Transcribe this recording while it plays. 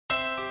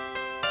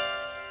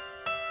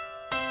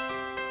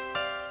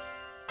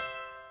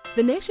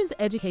The nation's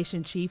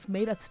education chief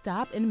made a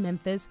stop in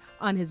Memphis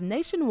on his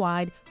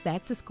nationwide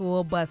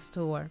back-to-school bus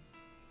tour.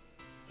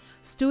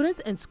 Students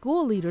and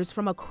school leaders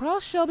from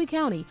across Shelby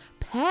County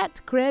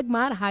packed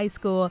Craigmont High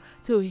School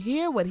to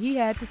hear what he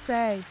had to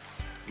say.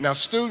 Now,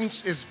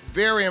 students, it's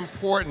very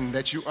important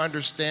that you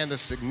understand the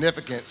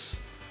significance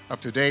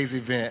of today's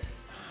event.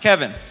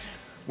 Kevin,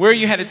 where are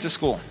you headed to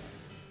school?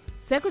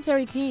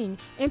 Secretary King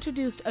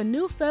introduced a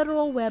new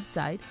federal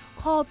website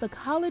called the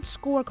College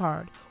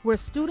Scorecard, where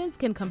students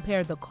can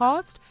compare the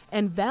cost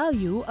and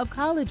value of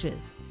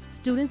colleges.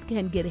 Students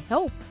can get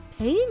help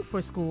paying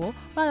for school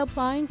by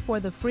applying for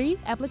the free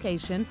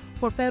application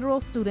for Federal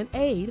Student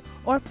Aid,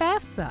 or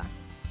FAFSA.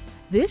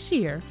 This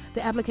year,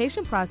 the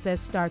application process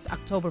starts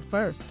October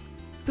 1st,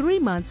 3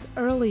 months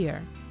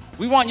earlier.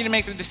 We want you to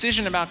make the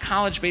decision about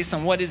college based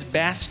on what is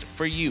best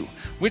for you.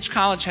 Which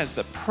college has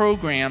the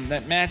program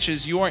that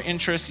matches your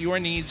interests, your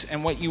needs,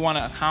 and what you want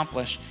to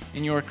accomplish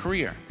in your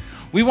career.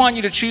 We want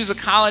you to choose a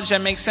college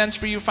that makes sense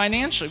for you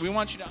financially. We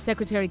want you to...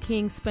 Secretary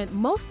King spent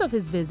most of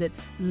his visit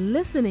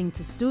listening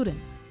to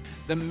students.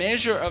 The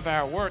measure of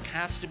our work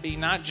has to be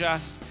not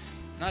just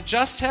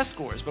test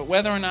scores, but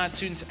whether or not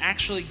students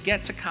actually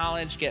get to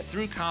college, get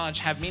through college,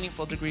 have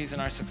meaningful degrees,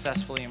 and are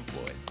successfully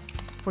employed.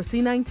 For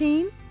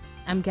C19,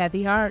 I'm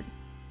Kathy Hart.